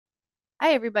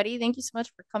Hi, everybody. Thank you so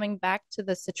much for coming back to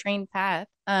the Citrine Path.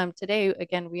 Today,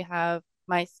 again, we have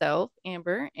myself,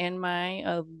 Amber, and my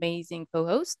amazing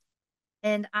co-host.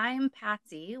 And I'm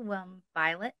Patsy from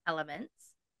Violet Elements.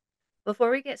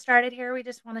 Before we get started here, we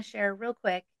just want to share real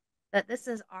quick that this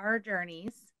is our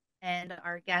journeys and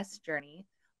our guest journey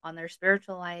on their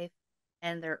spiritual life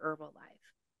and their herbal life.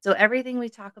 So, everything we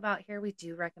talk about here, we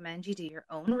do recommend you do your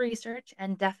own research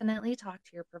and definitely talk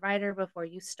to your provider before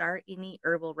you start any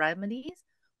herbal remedies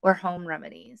or home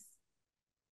remedies.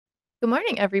 Good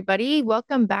morning, everybody.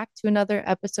 Welcome back to another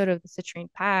episode of the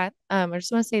Citrine Path. I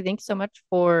just want to say thanks so much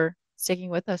for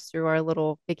sticking with us through our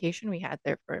little vacation we had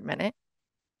there for a minute.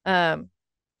 Um,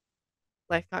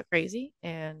 Life got crazy,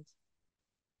 and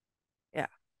yeah.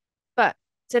 But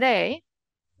today,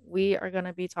 we are going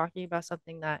to be talking about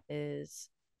something that is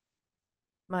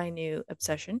my new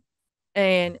obsession,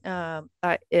 and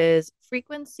that is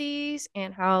frequencies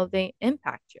and how they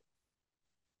impact you.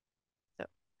 So,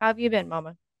 how have you been,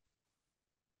 Mama?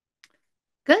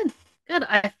 Good, good.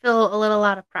 I feel a little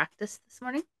out of practice this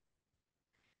morning.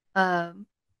 Um,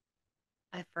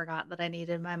 I forgot that I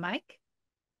needed my mic,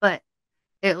 but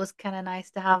it was kind of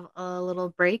nice to have a little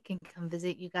break and come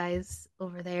visit you guys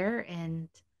over there and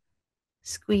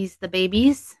squeeze the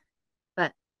babies.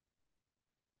 But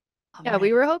I'm Yeah,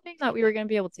 we ready were to hoping that do we were that. going to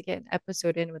be able to get an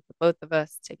episode in with the both of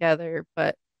us together,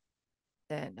 but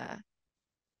then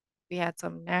we had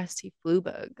some nasty flu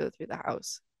bug go through the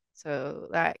house. So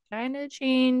that kind of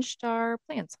changed our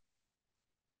plans.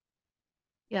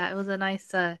 Yeah, it was a nice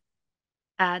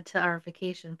add to our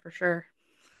vacation for sure.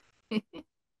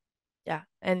 Yeah,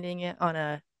 ending it on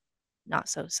a not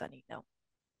so sunny note.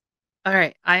 All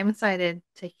right, I'm excited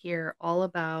to hear all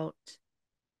about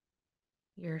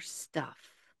your stuff.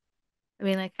 I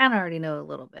mean, I kind of already know a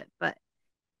little bit, but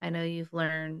I know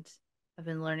I've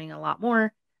been learning a lot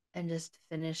more and just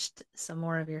finished some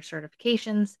more of your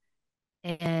certifications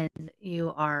and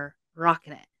you are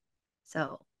rocking it.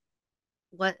 So,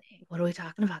 what what are we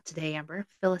talking about today, Amber?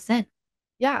 Fill us in.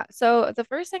 Yeah, so the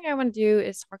first thing I want to do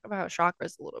is talk about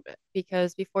chakras a little bit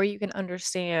because before you can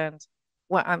understand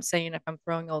what I'm saying, if I'm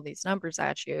throwing all these numbers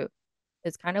at you,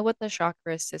 it's kind of what the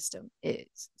chakra system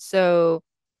is. So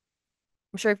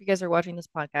I'm sure if you guys are watching this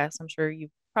podcast, I'm sure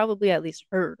you've probably at least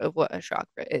heard of what a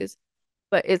chakra is,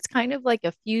 but it's kind of like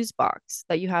a fuse box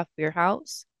that you have for your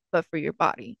house, but for your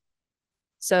body.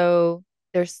 So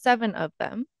there's seven of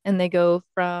them, and they go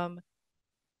from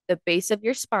the base of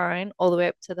your spine all the way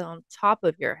up to the on top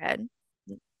of your head.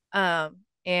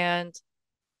 And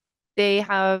they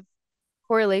have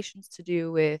correlations to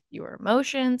do with your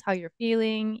emotions, how you're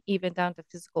feeling, even down to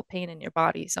physical pain in your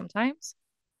body sometimes.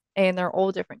 And they're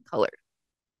all different colored.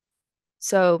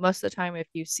 So most of the time, if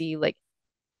you see like,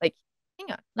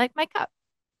 hang on, like my cup,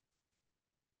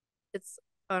 it's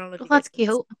I don't know if Well, you guys that's can see,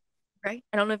 cute. right?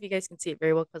 I don't know if you guys can see it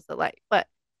very well because of the light, but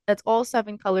that's all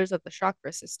seven colors of the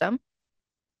chakra system.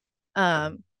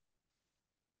 Um,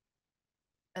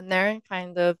 and they're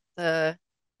kind of the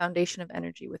foundation of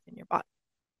energy within your body.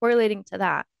 Correlating to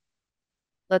that,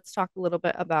 let's talk a little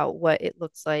bit about what it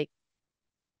looks like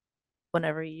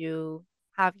whenever you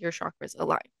have your chakras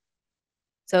aligned.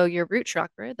 So, your root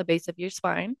chakra, the base of your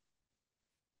spine,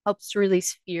 helps to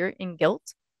release fear and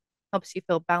guilt, helps you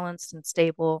feel balanced and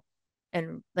stable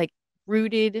and like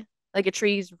rooted like a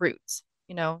tree's roots.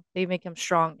 They make them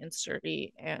strong and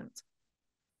sturdy and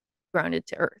grounded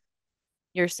to earth.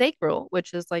 Your sacral,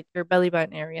 which is like your belly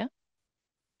button area,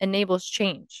 enables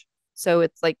change. So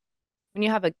it's like when you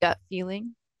have a gut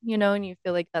feeling, and you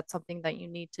feel like that's something that you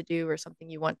need to do or something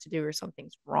you want to do or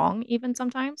something's wrong, even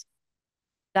sometimes,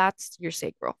 that's your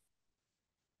sacral.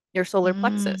 Your solar Mm.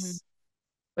 plexus,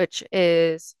 which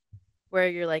is where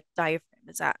your like diaphragm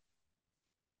is at,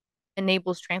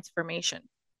 enables transformation.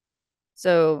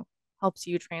 So helps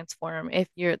you transform. If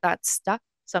you're that stuck,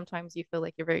 sometimes you feel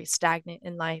like you're very stagnant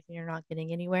in life and you're not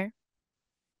getting anywhere.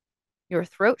 Your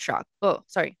throat chakra, oh,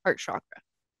 sorry, heart chakra,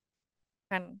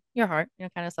 kind of your heart,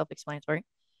 kind of self-explanatory,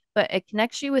 but it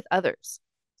connects you with others.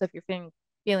 So if you're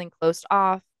feeling closed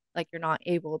off, like you're not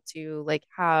able to like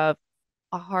have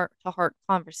a heart-to-heart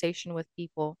conversation with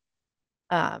people,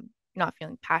 you're not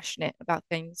feeling passionate about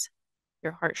things,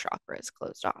 your heart chakra is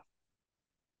closed off.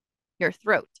 Your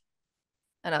throat,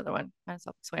 another one, kind of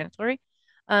self-explanatory,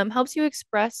 helps you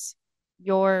express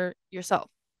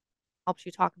yourself, helps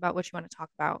you talk about what you want to talk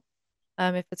about.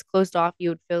 If it's closed off, you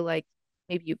would feel like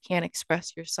maybe you can't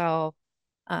express yourself.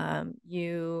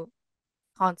 You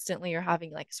constantly are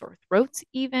having like sore throats,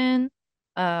 even,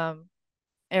 um,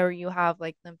 or you have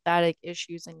like lymphatic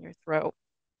issues in your throat.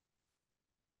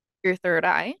 Your third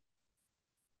eye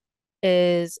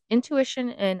is intuition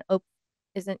and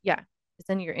isn't yeah It's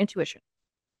in your intuition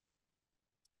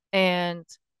and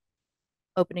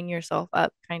opening yourself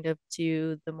up kind of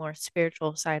to the more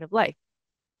spiritual side of life.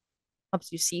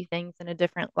 Helps you see things in a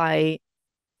different light.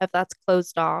 If that's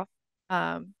closed off,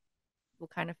 you'll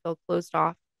kind of feel closed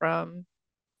off from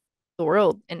the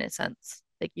world in a sense.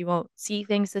 Like you won't see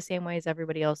things the same way as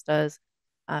everybody else does.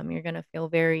 You're going to feel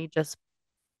very just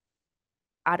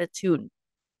out of tune.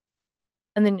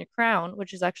 And then your crown,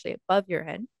 which is actually above your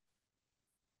head,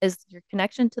 is your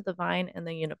connection to the divine and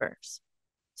the universe.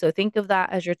 So think of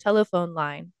that as your telephone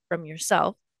line from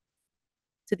yourself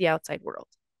to the outside world.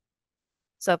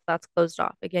 So if that's closed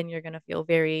off, again, you're going to feel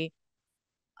very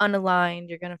unaligned.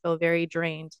 You're going to feel very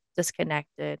drained,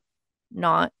 disconnected,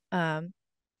 not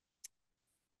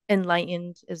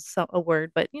enlightened is a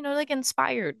word, but like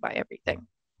inspired by everything.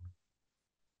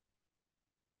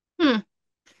 Hmm,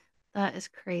 that is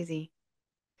crazy.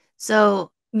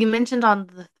 So you mentioned on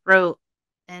the throat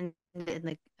and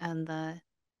in the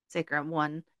sacrum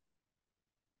one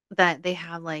that they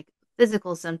have like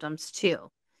physical symptoms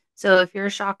too. So if your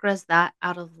chakra's that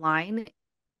out of line,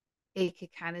 it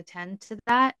could kind of tend to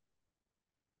that.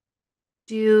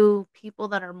 Do people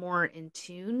that are more in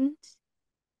tune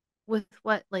with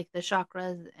what like the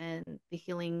chakras and the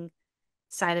healing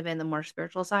side of it and the more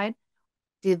spiritual side,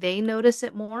 do they notice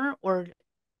it more or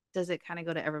does it kind of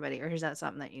go to everybody or is that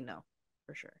something that you know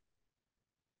for sure?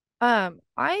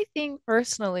 I think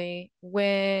personally,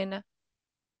 when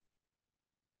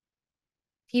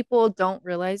people don't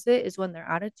realize it is when they're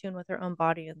out of tune with their own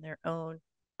body and their own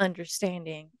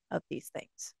understanding of these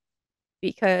things.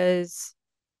 Because,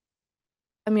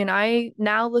 I mean, I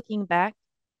now looking back,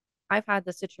 I've had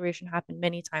the situation happen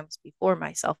many times before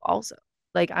myself also.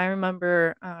 Like I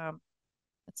remember,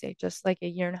 let's say just like a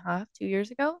year and a half, 2 years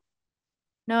ago.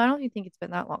 No, I don't even think it's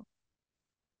been that long.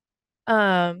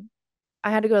 Um, I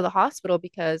had to go to the hospital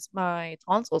because my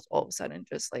tonsils all of a sudden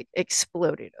just like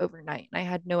exploded overnight and I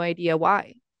had no idea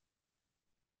why.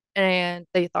 And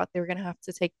they thought they were gonna have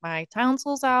to take my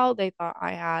tonsils out. They thought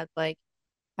I had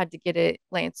to get it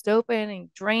lanced open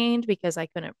and drained because I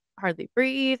couldn't hardly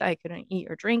breathe. I couldn't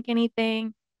eat or drink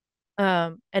anything.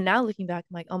 And now looking back,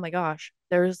 I'm like, oh my gosh,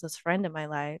 there was this friend in my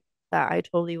life that I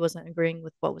totally wasn't agreeing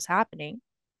with what was happening.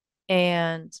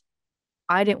 And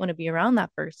I didn't want to be around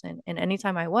that person. And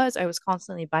anytime I was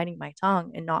constantly biting my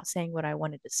tongue and not saying what I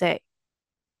wanted to say.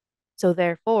 So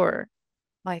therefore,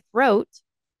 my throat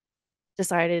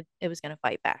decided it was going to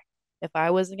fight back. If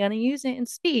I wasn't going to use it and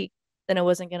speak, then it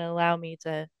wasn't going to allow me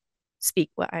to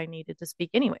speak what I needed to speak,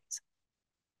 anyways.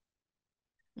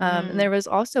 And there Mm. was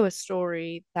also a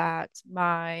story that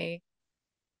I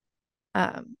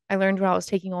learned when I was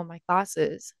taking all my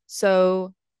classes.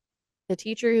 So the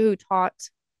teacher who taught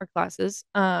our classes,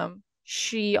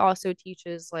 she also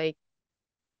teaches like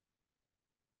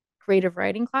creative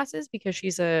writing classes because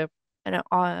she's a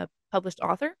published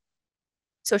author.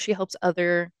 So she helps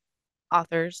other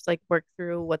authors like work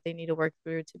through what they need to work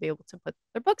through to be able to put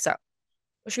their books out.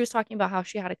 Well, she was talking about how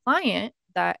she had a client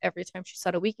that every time she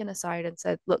set a weekend aside and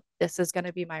said, "Look, this is going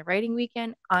to be my writing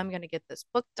weekend. I'm going to get this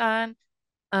book done."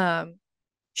 Um,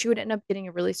 she would end up getting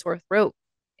a really sore throat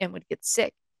and would get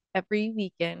sick every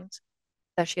weekend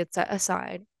that she had set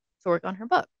aside to work on her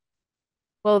book.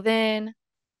 Well, then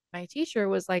my teacher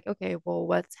was like, okay, well,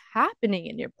 what's happening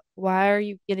in your book? Why are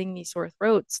you getting these sore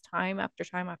throats time after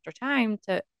time after time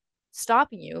to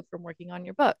stopping you from working on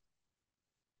your book?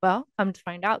 Well, come to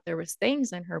find out there was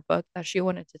things in her book that she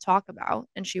wanted to talk about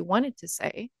and she wanted to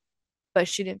say, but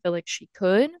she didn't feel like she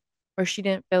could, or she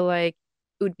didn't feel like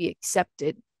it would be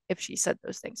accepted if she said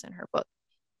those things in her book.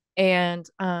 And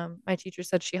my teacher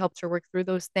said she helped her work through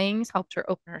those things, helped her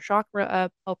open her chakra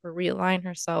up, help her realign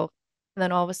herself. And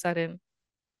then all of a sudden,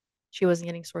 she wasn't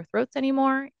getting sore throats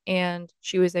anymore, and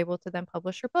she was able to then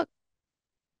publish her book.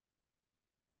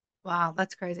 Wow,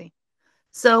 that's crazy.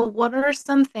 So what are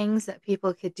some things that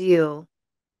people could do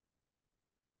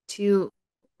to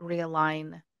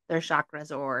realign their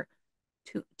chakras or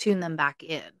to tune them back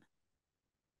in?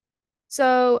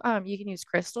 So you can use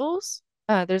crystals.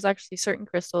 There's actually certain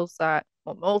crystals well,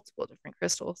 multiple different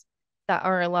crystals that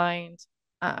are aligned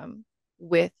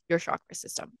with your chakra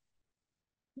system.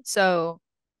 So,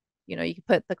 you can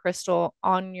put the crystal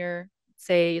on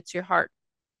say it's your heart,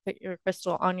 put your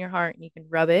crystal on your heart and you can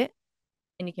rub it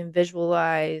and you can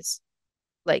visualize,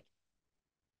 like,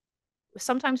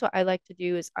 sometimes what I like to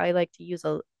do is I like to use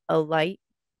a light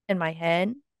in my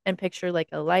head and picture like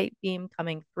a light beam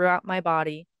coming throughout my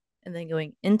body and then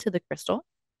going into the crystal.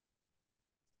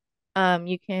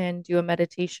 You can do a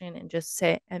meditation and just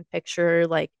sit and picture,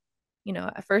 like,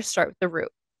 at first start with the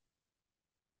root.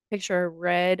 Picture a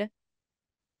red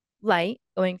light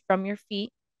going from your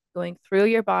feet, going through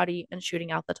your body, and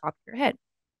shooting out the top of your head.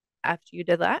 After you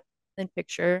did that, then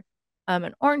picture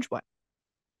an orange one.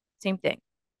 Same thing,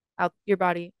 out your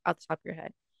body, out the top of your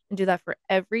head. And do that for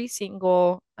every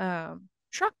single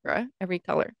chakra, every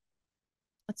color.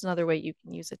 That's another way you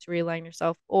can use it to realign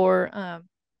yourself, or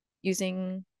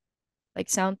using like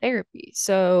sound therapy.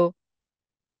 So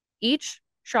each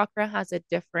chakra has a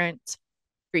different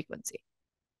frequency.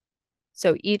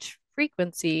 So each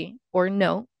frequency or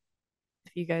note,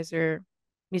 if you guys are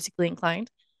musically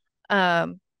inclined,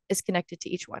 is connected to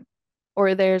each one.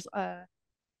 Or there's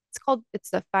it's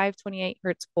the 528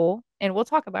 hertz bowl, and we'll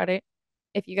talk about it.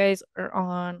 If you guys are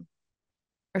on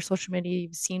our social media,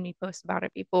 you've seen me post about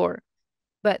it before.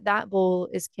 But that bowl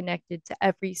is connected to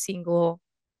every single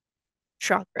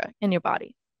chakra in your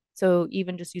body. So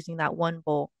even just using that one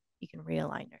bowl, you can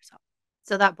realign yourself.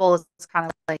 So that bowl is kind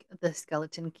of like the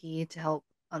skeleton key to help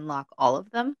unlock all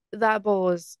of them. That bowl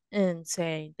is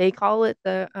insane. They call it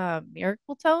the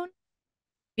miracle tone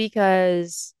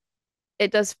because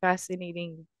it does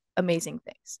fascinating, amazing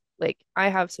things. Like I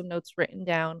have some notes written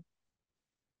down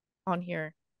on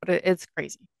here, but it's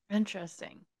crazy.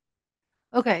 Interesting.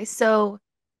 Okay, so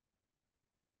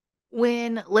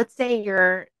when let's say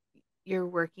you're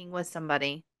working with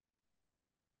somebody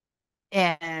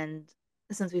and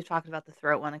since we've talked about the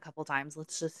throat one a couple times,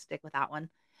 let's just stick with that one.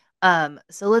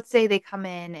 So let's say they come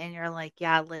in and you're like,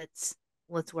 "Yeah, let's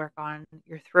work on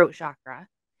your throat chakra."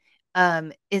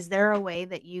 Is there a way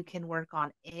that you can work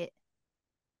on it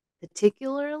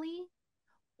particularly,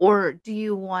 or do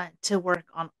you want to work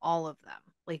on all of them?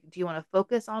 Like, do you want to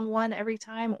focus on one every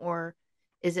time, or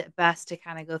is it best to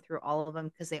kind of go through all of them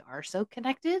because they are so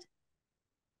connected?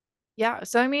 Yeah.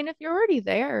 So I mean, if you're already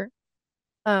there,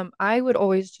 I would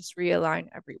always just realign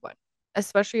everyone,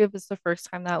 especially if it's the first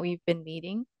time that we've been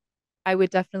meeting. I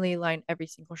would definitely line every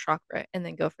single chakra and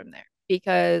then go from there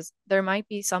because there might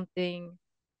be something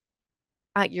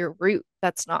at your root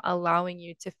that's not allowing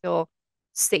you to feel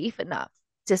safe enough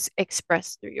to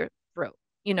express through your throat.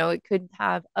 You know, it could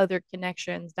have other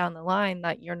connections down the line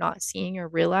that you're not seeing or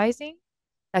realizing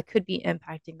that could be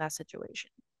impacting that situation.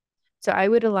 So I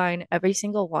would align every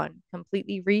single one,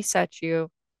 completely reset you,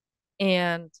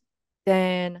 and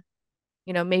then,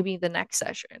 maybe the next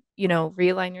session,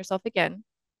 realign yourself again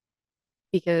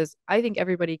because I think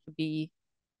everybody could be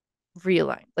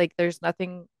realigned. Like there's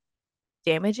nothing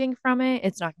damaging from it.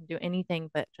 It's not going to do anything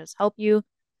but just help you.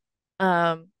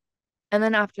 Um, and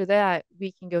then after that,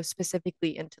 we can go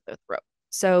specifically into the throat.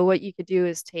 So what you could do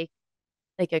is take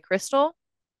like a crystal,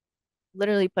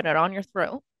 literally put it on your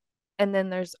throat, and then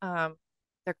there's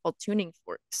they're called tuning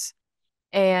forks.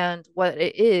 And what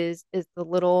it is the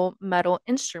little metal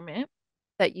instrument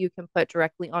that you can put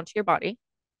directly onto your body.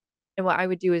 And what I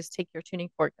would do is take your tuning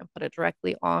fork and put it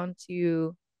directly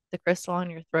onto the crystal on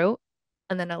your throat,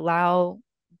 and then allow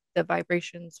the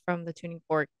vibrations from the tuning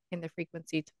fork and the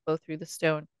frequency to flow through the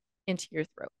stone into your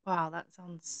throat. Wow, that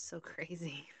sounds so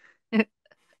crazy.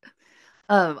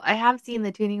 I have seen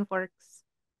the tuning forks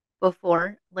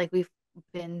before. Like we've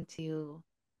been to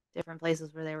different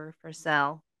places where they were for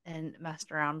sale and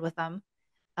messed around with them.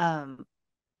 Um,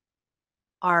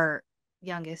 our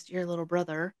youngest, your little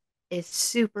brother, is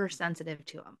super sensitive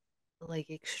to them, like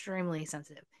extremely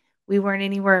sensitive. We weren't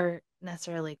anywhere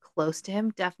necessarily close to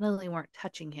him, definitely weren't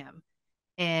touching him.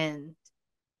 And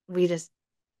we just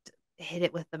hit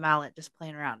it with the mallet, just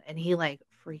playing around. And he like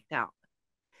freaked out.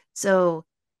 So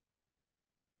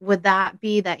would that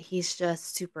be that he's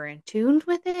just super in tune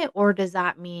with it? Or does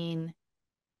that mean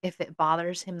if it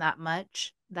bothers him that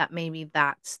much, that maybe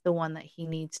that's the one that he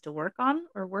needs to work on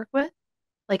or work with?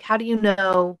 Like, how do you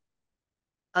know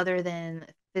other than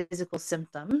physical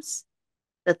symptoms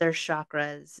that their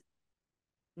chakras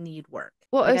need work?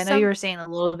 Well, Like, if I know you some were saying a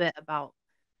little bit about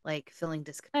like feeling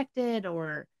disconnected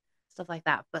or stuff like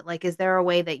that, but like, is there a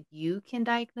way that you can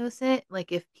diagnose it?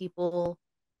 Like, if people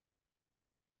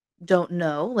don't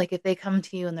know, like, if they come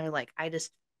to you and they're like, I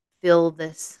just feel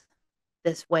this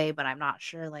way, but I'm not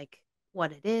sure like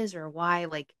what it is or why,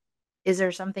 like, is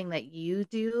there something that you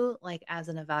do like as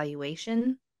an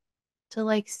evaluation to,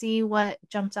 like, see what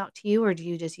jumps out to you, or do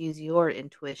you just use your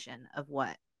intuition of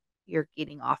what you're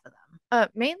getting off of them?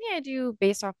 mainly I do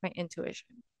based off my intuition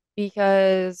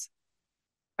because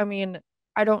I mean,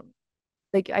 I don't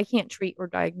like I can't treat or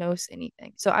diagnose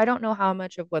anything. So I don't know how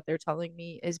much of what they're telling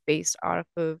me is based off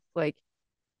of like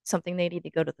something they need to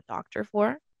go to the doctor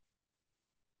for.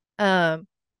 Um,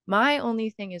 my only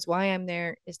thing is why I'm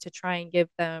there is to try and give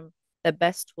them the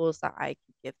best tools that I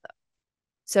can give them.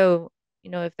 So,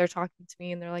 if they're talking to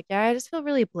me and they're like, "Yeah, I just feel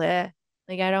really bleh.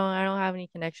 Like I don't have any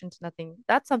connection to nothing."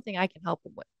 That's something I can help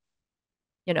them with.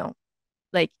 You know,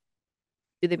 like,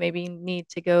 do they maybe need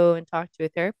to go and talk to a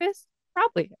therapist?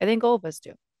 Probably. I think all of us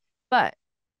do. But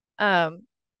um,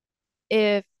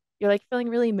 if you're like feeling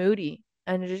really moody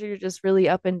and you're just really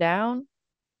up and down,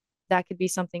 that could be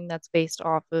something that's based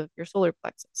off of your solar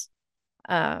plexus.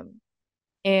 Um,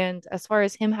 and as far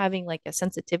as him having like a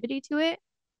sensitivity to it,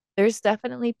 there's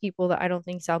definitely people that I don't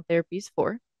think sound therapy is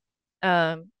for.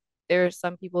 Um, there's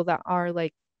some people that are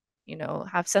like,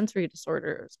 have sensory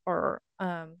disorders or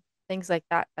things like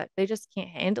that that they just can't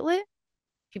handle it.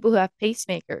 People who have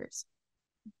pacemakers,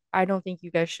 I don't think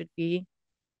you guys should be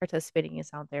participating in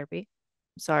sound therapy.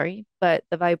 I'm sorry, but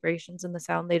the vibrations and the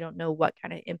sound, they don't know what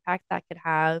kind of impact that could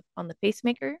have on the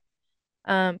pacemaker.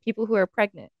 People who are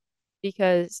pregnant,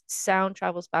 because sound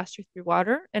travels faster through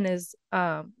water and is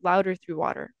louder through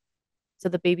water. So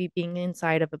the baby being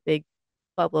inside of a big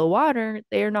bubble of water,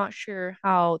 they are not sure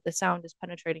how the sound is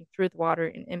penetrating through the water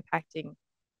and impacting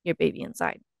your baby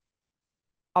inside.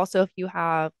 Also, if you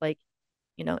have like,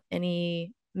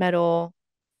 any metal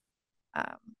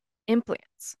um,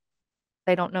 implants,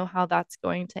 they don't know how that's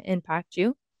going to impact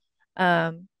you.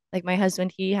 Like my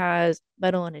husband, he has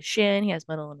metal in his shin, he has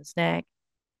metal in his neck.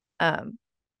 Um,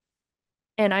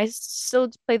 and I still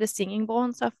play the singing bowl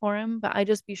and stuff for him, but I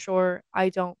just be sure I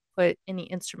don't put any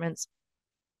instruments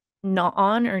not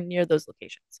on or near those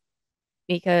locations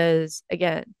because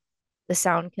again, the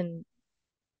sound can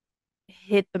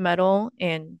hit the metal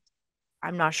and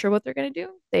I'm not sure what they're going to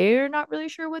do. They're not really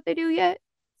sure what they do yet.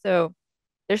 So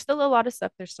there's still a lot of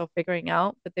stuff they're still figuring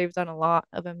out, but they've done a lot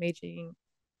of amazing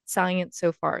science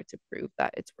so far to prove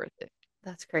that it's worth it.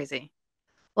 That's crazy.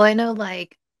 Well, I know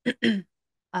like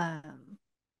um,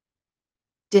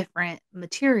 different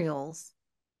materials.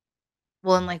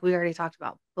 Well, and like we already talked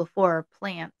about before,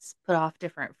 plants put off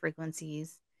different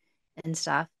frequencies and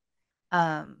stuff.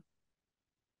 Um,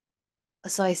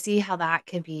 so I see how that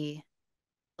could be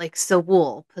like, so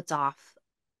wool puts off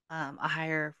a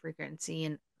higher frequency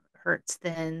and hurts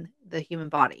than the human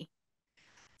body.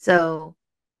 So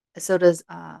so does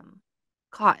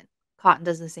cotton. Cotton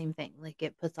does the same thing. Like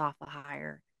it puts off a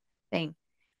higher thing.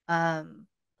 Um,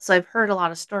 so I've heard a lot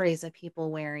of stories of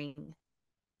people wearing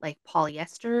like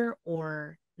polyester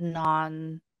or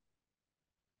non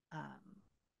um,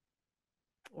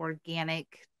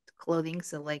 organic clothing.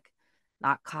 So like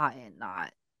not cotton,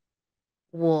 not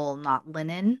wool, not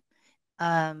linen.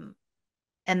 Um,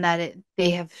 and that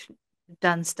they have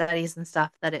done studies and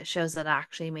stuff that it shows that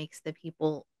actually makes the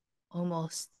people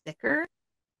almost sicker.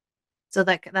 So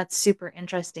that's super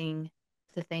interesting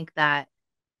to think that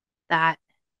that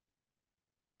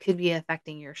could be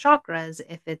affecting your chakras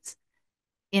if it's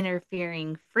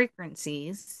interfering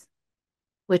frequencies,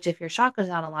 which if your chakras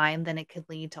out of line, then it could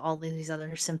lead to all these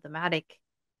other symptomatic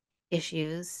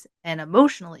issues and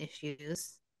emotional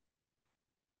issues.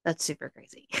 That's super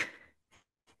crazy.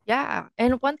 Yeah.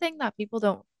 And one thing that people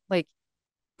don't like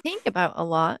think about a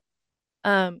lot,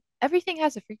 everything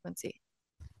has a frequency.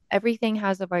 Everything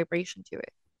has a vibration to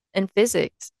it. In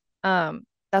physics,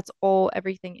 that's all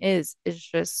everything is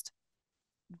just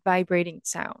vibrating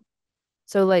sound.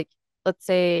 So like let's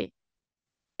say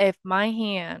if my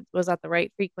hand was at the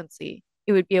right frequency,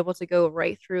 it would be able to go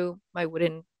right through my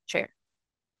wooden chair.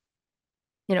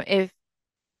 If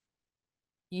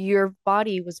your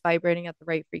body was vibrating at the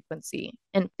right frequency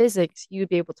in physics, you'd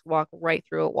be able to walk right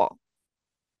through a wall.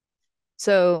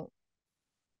 So,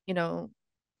 you know,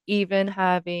 even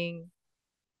having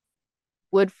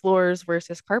wood floors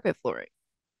versus carpet flooring,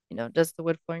 does the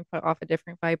wood flooring put off a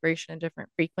different vibration, a different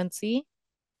frequency?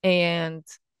 And,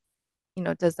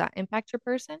 does that impact your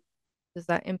person? Does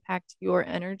that impact your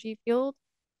energy field?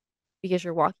 Because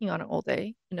you're walking on it all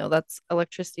day. That's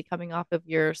electricity coming off of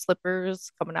your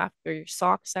slippers, coming after your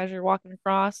socks as you're walking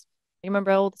across. I remember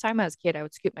all the time as a kid, I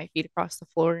would scoot my feet across the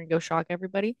floor and go shock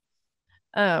everybody.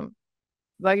 Um,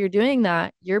 while you're doing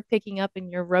that, you're picking up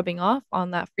and you're rubbing off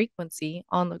on that frequency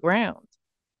on the ground,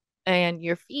 and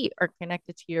your feet are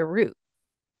connected to your root.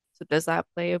 So does that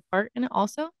play a part in it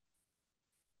also?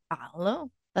 I don't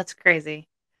know. That's crazy.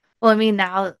 Well, I mean,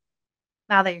 now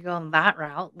that you're going that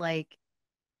route, like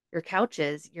your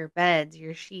couches, your beds,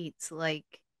 your sheets, like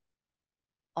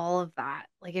all of that.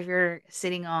 Like if you're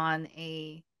sitting on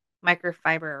a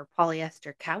microfiber or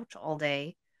polyester couch all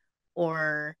day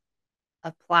or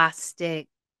a plastic,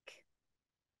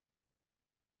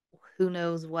 who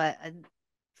knows what, a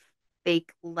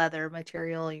fake leather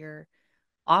material your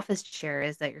office chair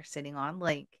is that you're sitting on,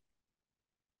 like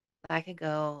that could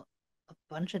go a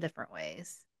bunch of different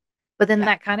ways. But then Yeah.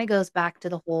 that kind of goes back to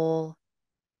the whole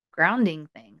grounding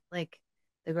thing, like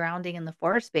the grounding and the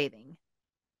forest bathing.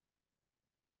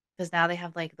 because now they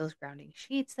have like those grounding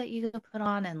sheets that you could put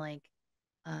on and like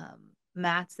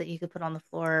mats that you could put on the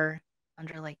floor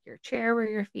under like your chair where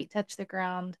your feet touch the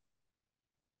ground.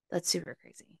 That's super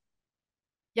crazy.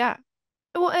 Yeah.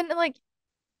 Well, and like,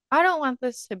 I don't want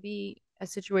this to be a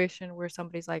situation where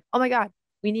somebody's like, oh my God,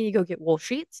 we need to go get wool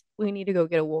sheets. We need to go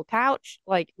get a wool couch.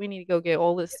 Like, we need to go get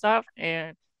all this stuff.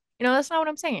 And, that's not what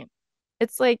I'm saying.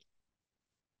 It's like,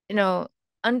 you know,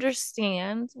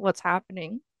 understand what's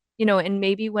happening, and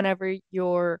maybe whenever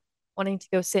you're wanting to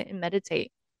go sit and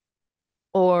meditate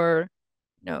or,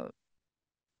 you know,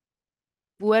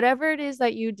 whatever it is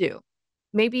that you do,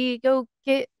 maybe go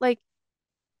get like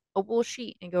a wool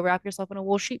sheet and go wrap yourself in a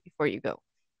wool sheet before you go.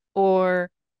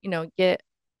 Or, get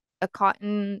a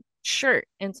cotton shirt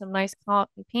and some nice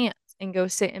cotton pants and go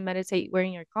sit and meditate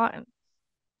wearing your cotton.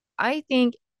 I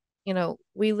think,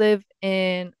 we live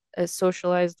in a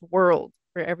socialized world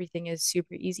where everything is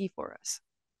super easy for us,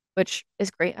 which is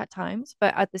great at times,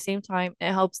 but at the same time,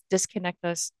 it helps disconnect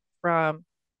us from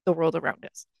the world around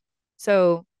us.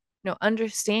 So,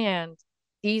 understand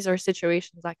these are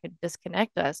situations that can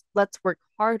disconnect us. Let's work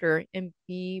harder and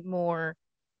be more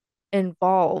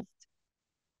involved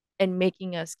in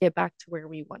making us get back to where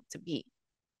we want to be,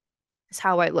 is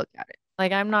how I look at it.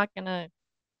 Like, I'm not gonna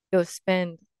go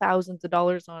spend thousands of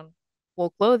dollars on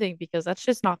wool clothing because that's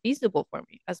just not feasible for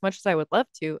me. As much as I would love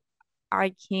to,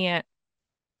 I can't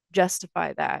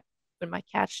justify that when my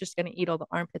cat's just gonna eat all the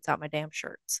armpits out my damn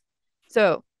shirts.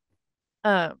 So,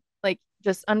 like,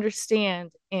 just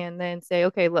understand and then say,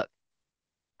 okay, look,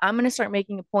 I'm gonna start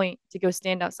making a point to go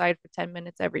stand outside for 10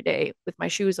 minutes every day with my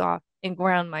shoes off and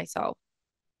ground myself,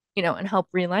 and help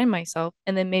realign myself.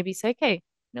 And then maybe say, okay, you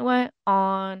know what?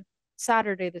 On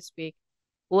Saturday this week,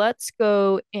 let's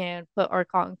go and put our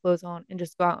cotton clothes on and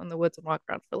just go out in the woods and walk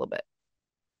around for a little bit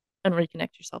and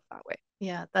reconnect yourself that way.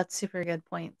 Yeah, that's super good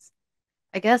points.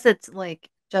 I guess it's like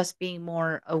just being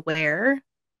more aware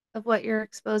of what you're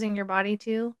exposing your body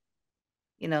to.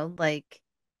 Like,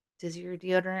 does your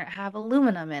deodorant have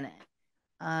aluminum in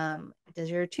it? Does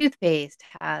your toothpaste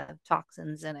have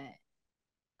toxins in it?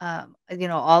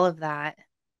 All of that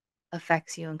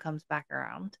affects you and comes back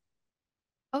around.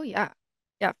 Oh, yeah.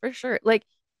 Yeah, for sure. Like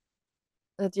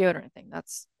the deodorant thing,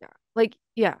 that's, yeah. Like,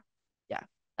 yeah. Yeah.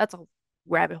 That's a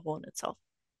rabbit hole in itself.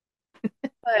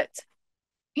 But,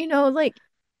 like,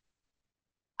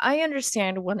 I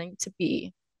understand wanting to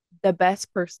be the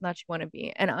best person that you want to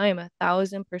be, and I am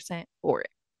 1,000% for it.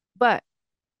 But,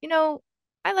 you know,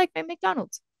 I like my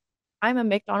McDonald's. I'm a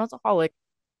McDonald's-aholic.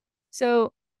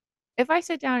 So if I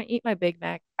sit down and eat my Big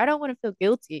Mac, I don't want to feel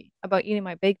guilty about eating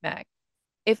my Big Mac.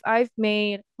 If I've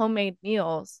made homemade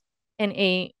meals and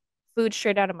ate food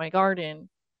straight out of my garden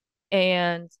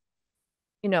and,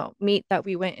 meat that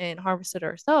we went and harvested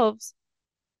ourselves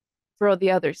for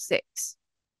the other six,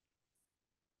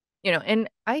 and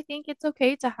I think it's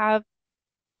okay to have,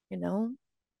 you know,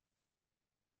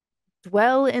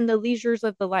 dwell in the leisures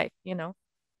of the life,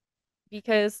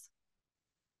 because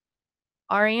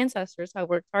our ancestors have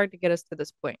worked hard to get us to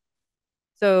this point.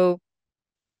 So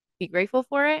be grateful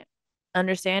for it.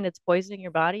 Understand it's poisoning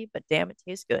your body, but damn, it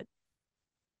tastes good.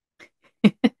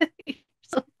 You're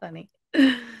so funny.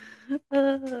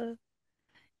 Uh,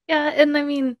 yeah, and I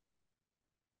mean,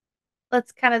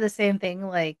 that's kind of the same thing.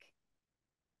 Like,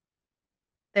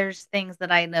 there's things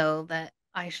that I know that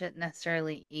I shouldn't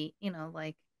necessarily eat,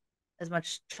 like as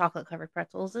much chocolate covered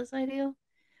pretzels as I do.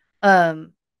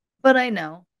 Um, but I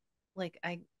know, like,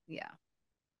 yeah,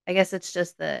 I guess it's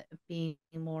just the being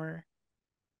more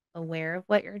aware of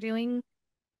what you're doing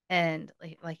and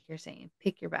like you're saying,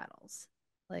 pick your battles.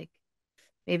 Like,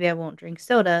 maybe I won't drink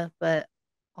soda, but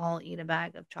I'll eat a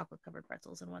bag of chocolate covered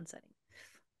pretzels in one setting.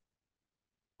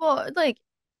 Well, like,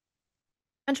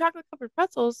 and chocolate covered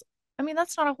pretzels, I mean,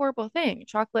 that's not a horrible thing.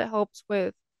 Chocolate helps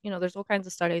with, there's all kinds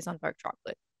of studies on dark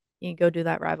chocolate. You can go do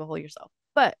that rabbit hole yourself.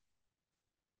 But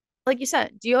like you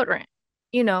said, deodorant,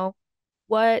 you know,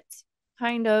 what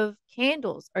kind of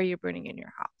candles are you burning in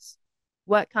your house?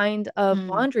 What kind of Mm.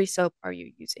 laundry soap are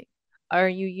you using? Are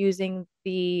you using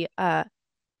the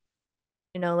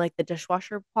like the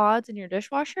dishwasher pods in your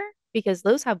dishwasher? Because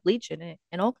those have bleach in it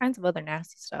and all kinds of other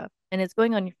nasty stuff. And it's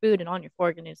going on your food and on your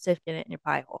fork and it's sifting it in your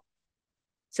pie hole.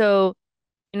 So,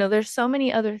 there's so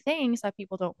many other things that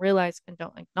people don't realize and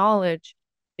don't acknowledge,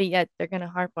 but yet they're gonna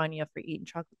harp on you for eating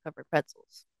chocolate covered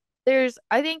pretzels.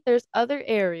 I think there's other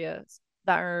areas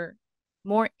that are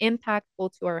more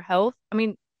impactful to our health. I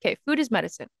mean, okay, food is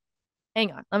medicine.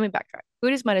 Hang on, let me backtrack.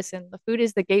 Food is medicine. The food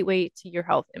is the gateway to your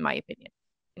health, in my opinion.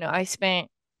 I spent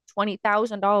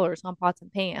 $20,000 on pots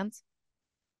and pans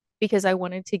because I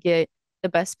wanted to get the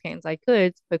best pans I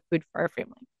could to cook food for our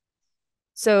family.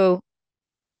 So,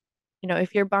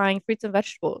 if you're buying fruits and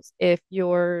vegetables, if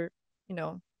you're, you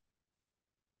know,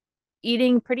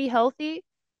 eating pretty healthy,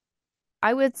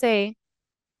 I would say,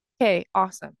 okay,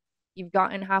 awesome. You've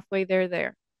gotten halfway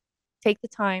there. Take the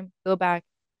time, go back,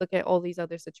 look at all these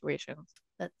other situations.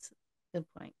 That's good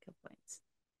point. Good points.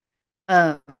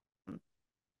 Um,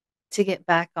 to get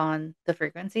back on the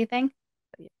frequency thing.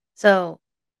 But So,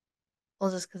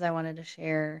 well, just because I wanted to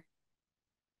share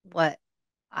what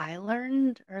I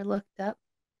learned or looked up.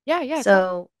 yeah, yeah, go.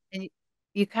 So, and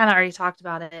you kind of already talked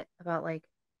about it, about like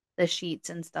the sheets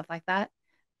and stuff like that.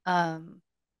 Um,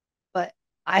 but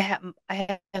I have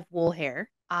wool hair.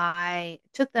 I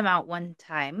took them out one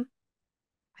time.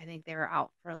 I think they were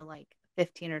out for like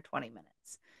 15 or 20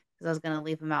 minutes because I was going to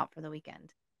leave them out for the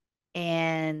weekend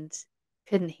and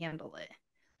couldn't handle it.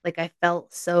 Like I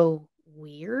felt so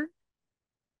weird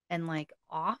and like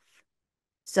off.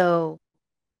 So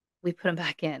we put them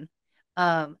back in.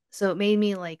 So it made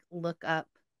me like look up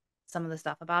some of the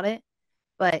stuff about it.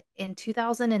 But in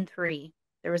 2003,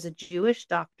 there was a Jewish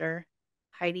doctor,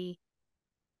 Heidi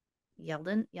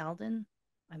Yalden.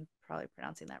 I'm probably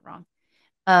pronouncing that wrong.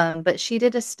 But she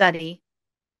did a study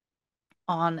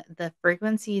on the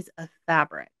frequencies of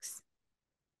fabrics.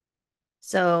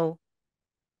 So,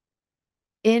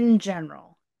 in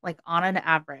general, like on an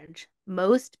average,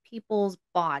 most people's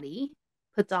body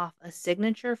puts off a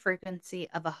signature frequency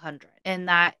of 100. And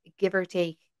that, give or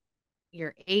take,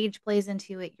 your age plays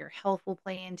into it, your health will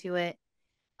play into it.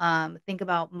 Think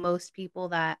about most people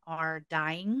that are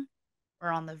dying or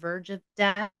on the verge of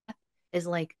death is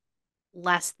like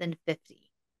less than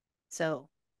 50. So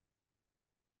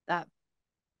that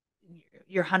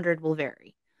your 100 will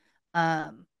vary.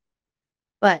 Um,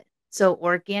 but so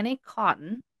organic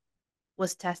cotton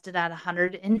was tested at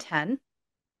 110,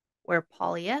 where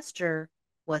polyester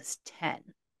was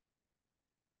 10.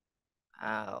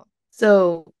 Wow.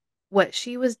 So what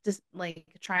she was just like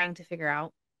trying to figure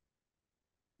out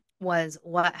was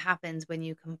what happens when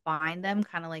you combine them,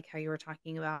 kind of like how you were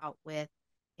talking about with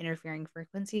interfering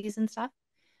frequencies and stuff.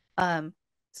 Um,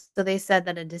 so they said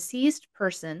that a deceased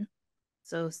person,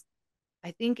 so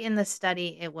I think in the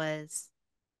study it was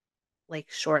like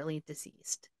shortly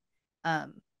deceased,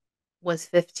 um, was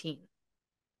 15.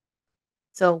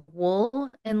 So wool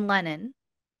and linen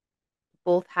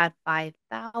both had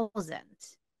 5,000.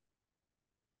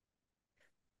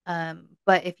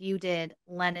 But if you did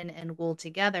linen and wool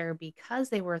together, because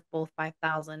they were both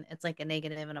 5,000, it's like a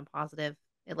negative and a positive.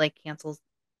 It like cancels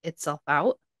itself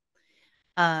out,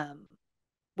 um,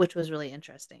 which was really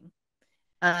interesting.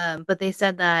 But they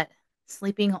said that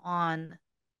sleeping on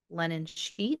linen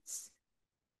sheets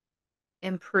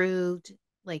improved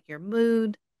like your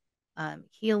mood,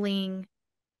 healing,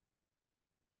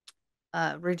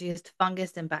 reduced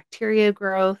fungus and bacteria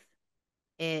growth.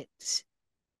 It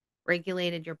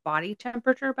regulated your body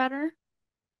temperature better.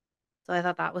 So I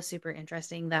thought that was super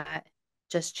interesting that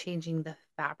just changing the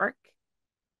fabric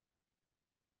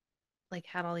like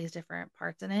had all these different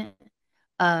parts in it.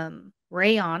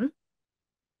 Rayon,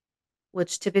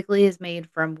 which typically is made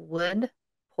from wood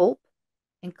pulp,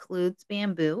 includes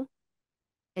bamboo,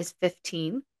 is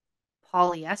 15.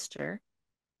 Polyester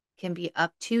can be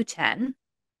up to 10.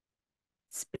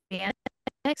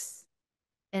 Spandex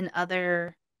and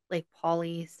other like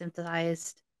poly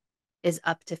synthesized is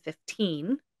up to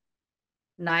 15.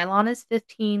 Nylon is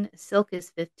 15, silk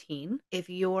is 15. If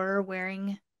you're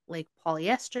wearing like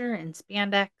polyester and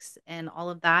spandex and all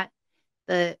of that,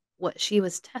 the what she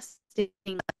was testing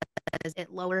is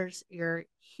it lowers your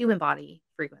human body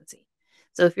frequency.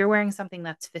 So if you're wearing something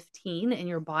that's 15 and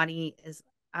your body is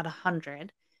at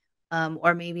 100,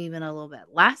 or maybe even a little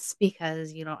bit less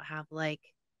because you don't have like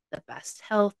the best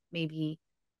health, maybe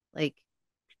like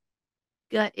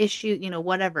gut issue,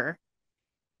 whatever,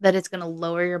 that it's going to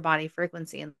lower your body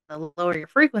frequency. And the lower your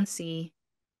frequency,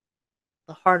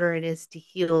 the harder it is to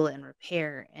heal and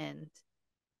repair and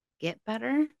get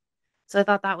better. So I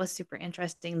thought that was super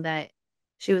interesting that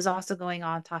she was also going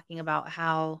on talking about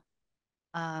how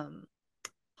um,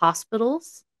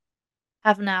 hospitals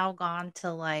have now gone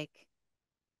to like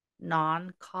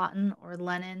non cotton or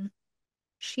linen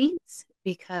sheets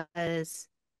because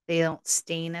they don't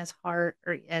stain as hard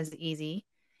or as easy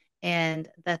and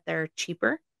that they're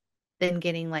cheaper than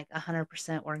getting like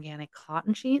 100% organic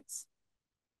cotton sheets.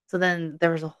 So then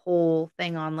there was a whole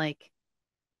thing on like,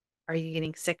 are you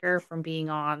getting sicker from being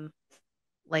on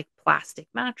like plastic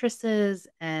mattresses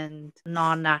and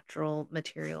non-natural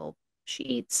material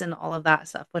sheets and all of that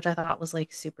stuff, which I thought was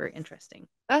like super interesting.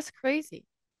 That's crazy.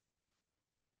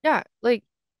 Yeah, like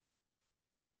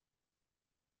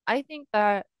I think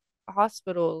that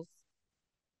hospitals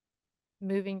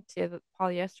moving to the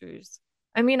polyesters.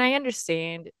 I mean, I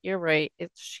understand. You're right.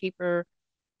 It's cheaper.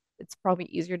 It's probably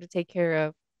easier to take care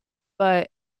of. But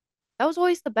that was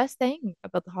always the best thing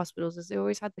about the hospitals is they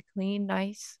always had the clean,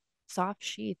 nice, soft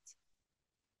sheets.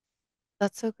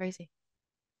 That's so crazy.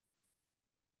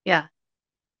 Yeah.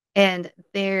 And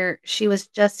there she was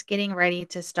just getting ready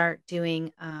to start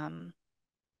doing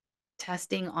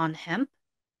testing on hemp.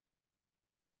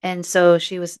 And so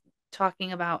she was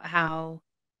talking about how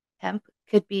hemp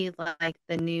could be like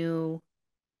the new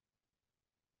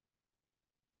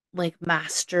like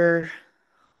master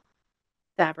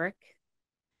fabric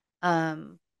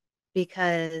um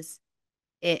because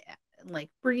it like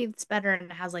breathes better and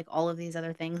it has like all of these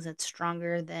other things. It's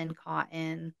stronger than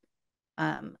cotton.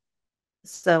 Um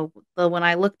so but when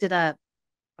I looked it up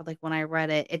or like when I read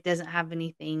it, it doesn't have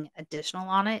anything additional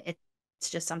on it. It's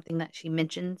just something that she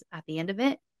mentions at the end of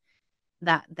it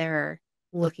that they're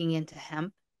looking into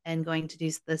hemp and going to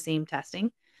do the same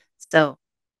testing. So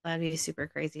that'd be super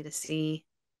crazy to see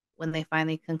when they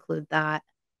finally conclude that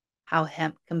how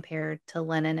hemp compared to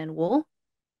linen and wool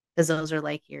because those are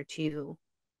like your two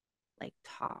like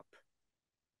top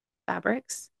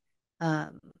fabrics.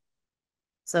 Um,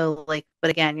 so like,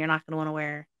 but again, you're not going to want to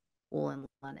wear wool and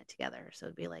linen together. So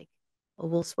it'd be like a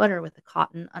wool sweater with a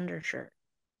cotton undershirt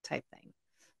type thing.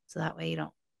 So that way you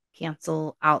don't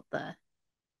cancel out the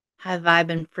high vibe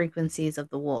and frequencies of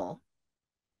the wool.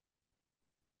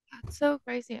 That's so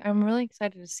crazy. I'm really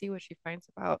excited to see what she finds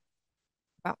about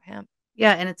hemp.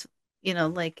 Yeah, and it's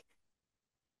like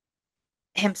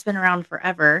hemp's been around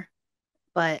forever,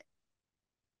 but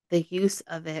the use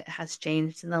of it has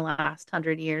changed in the last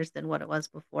 100 years than what it was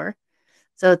before.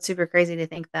 So it's super crazy to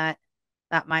think that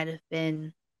that might have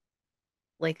been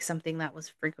like something that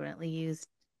was frequently used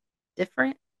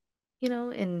different,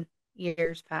 in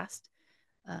years past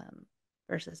um,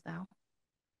 versus now.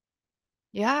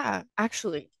 Yeah,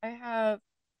 actually, I have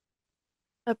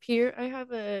up here, I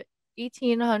have a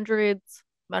 1800s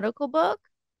medical book.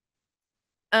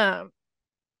 Um,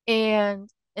 and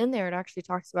in there, it actually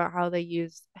talks about how they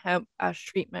used hemp as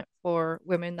treatment for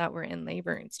women that were in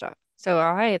labor and stuff. So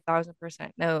I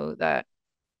 1,000% know that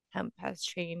hemp has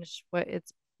changed what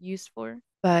it's used for,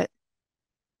 but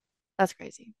that's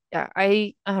crazy. Yeah,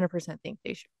 I 100% think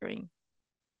they should bring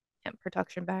hemp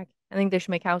production back. I think they should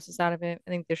make houses out of it. I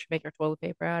think they should make our toilet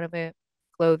paper out of it,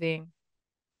 clothing,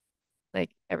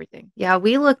 like everything. Yeah,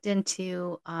 we looked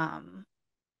into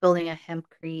building a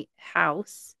hempcrete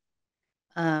house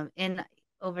in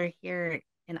over here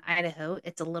in Idaho.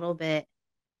 It's a little bit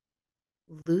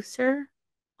looser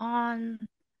on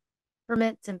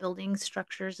permits and building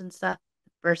structures and stuff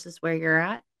versus where you're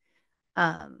at.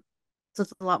 Um, so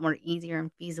it's a lot more easier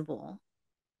and feasible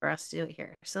for us to do it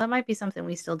here. So that might be something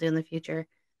we still do in the future.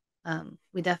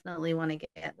 We definitely want to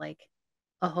get like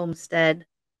a homestead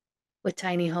with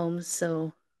tiny homes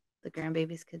so the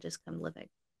grandbabies could just come live at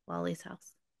Wally's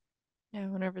house. Yeah,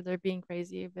 whenever they're being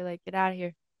crazy, you'd be like, get out of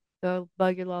here. Go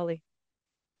bug your lolly.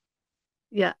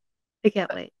 Yeah, I can't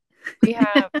But wait. we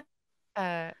have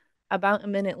uh about a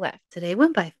minute left. Today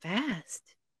went by fast.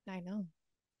 I know.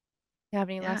 You have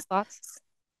any Yeah. last thoughts?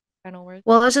 Final words?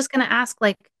 Well, I was just gonna ask,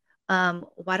 like,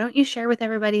 why don't you share with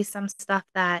everybody some stuff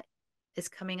that is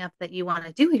coming up that you want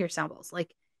to do with your samples?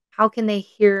 Like, how can they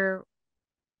hear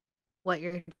what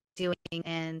you're doing,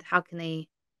 and how can they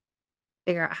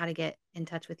figure out how to get in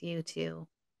touch with you to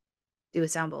do a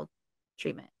sound bowl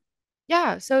treatment?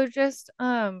 Yeah, so just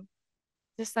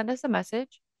send us a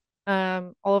message.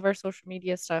 All of our social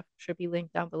media stuff should be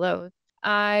linked down below.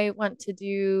 I want to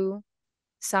do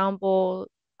sound bowl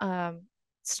um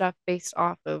stuff based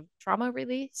off of trauma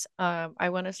release. I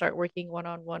want to start working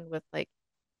one-on-one with like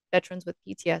veterans with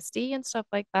PTSD and stuff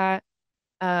like that.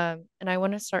 And I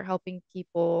want to start helping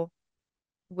people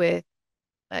with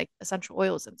like essential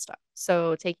oils and stuff.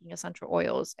 So taking essential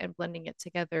oils and blending it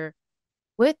together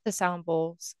with the sound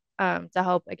bowls to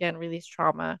help again release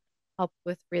trauma, help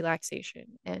with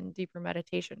relaxation and deeper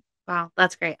meditation. Wow,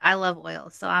 that's great. I love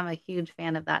oils, so I'm a huge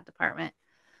fan of that department.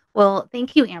 Well,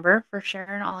 thank you, Amber, for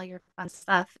sharing all your fun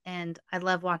stuff, and I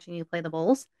love watching you play the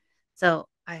bowls. So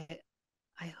I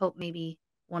hope maybe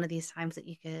one of these times that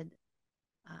you could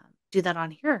do that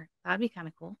on here. That'd be kind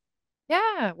of cool.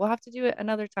 Yeah, we'll have to do it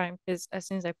another time because as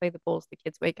soon as I play the bowls, the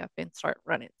kids wake up and start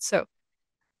running. So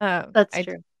That's I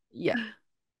true. yeah,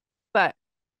 but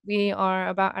we are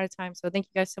about out of time. So thank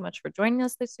you guys so much for joining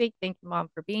us this week. Thank you, Mom,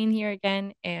 for being here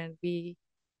again, and we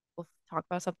will talk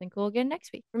about something cool again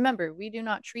next week. Remember, we do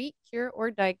not treat, cure,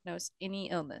 or diagnose any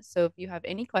illness. So if you have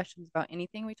any questions about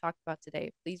anything we talked about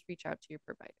today, please reach out to your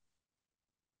provider.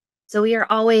 So we are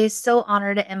always so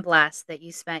honored and blessed that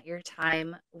you spent your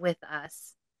time with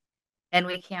us, and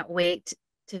we can't wait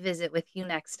to visit with you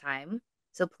next time.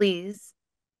 So please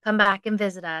come back and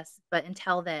visit us. But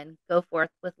until then, go forth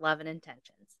with love and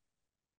intentions.